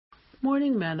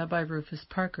Morning Manna by Rufus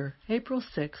Parker, April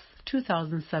 6,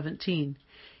 2017.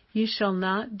 Ye shall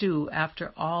not do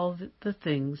after all the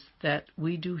things that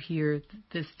we do here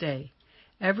this day,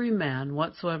 every man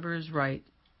whatsoever is right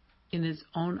in his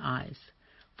own eyes.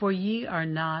 For ye are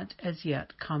not as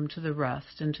yet come to the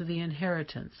rest and to the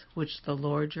inheritance which the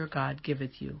Lord your God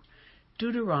giveth you.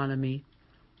 Deuteronomy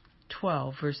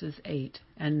 12, verses 8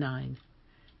 and 9.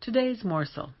 Today's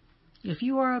morsel. If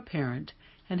you are a parent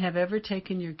and have ever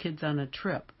taken your kids on a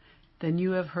trip, then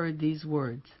you have heard these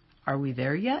words, "Are we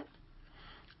there yet?"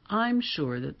 I'm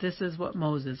sure that this is what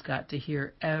Moses got to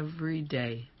hear every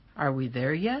day. Are we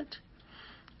there yet?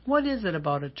 What is it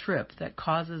about a trip that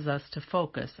causes us to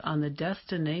focus on the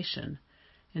destination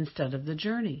instead of the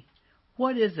journey?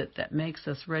 What is it that makes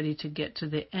us ready to get to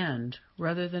the end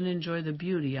rather than enjoy the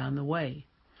beauty on the way?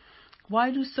 Why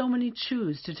do so many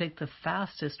choose to take the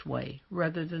fastest way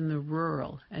rather than the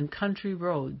rural and country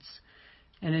roads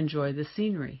and enjoy the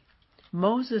scenery?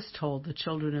 Moses told the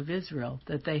children of Israel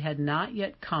that they had not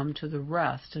yet come to the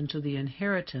rest and to the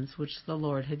inheritance which the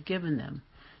Lord had given them.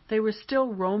 They were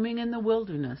still roaming in the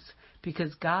wilderness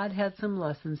because God had some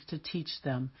lessons to teach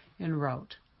them en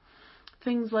route.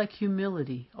 Things like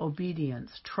humility,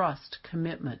 obedience, trust,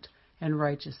 commitment, and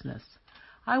righteousness.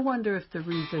 I wonder if the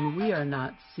reason we are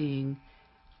not seeing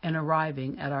and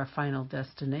arriving at our final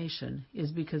destination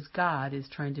is because God is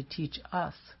trying to teach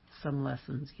us some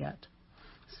lessons yet.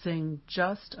 Sing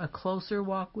just a closer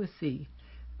walk with thee.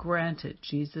 Grant it,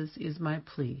 Jesus, is my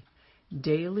plea.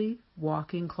 Daily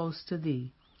walking close to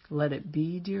thee. Let it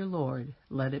be, dear Lord,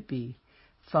 let it be.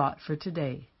 Thought for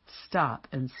today. Stop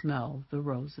and smell the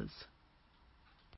roses.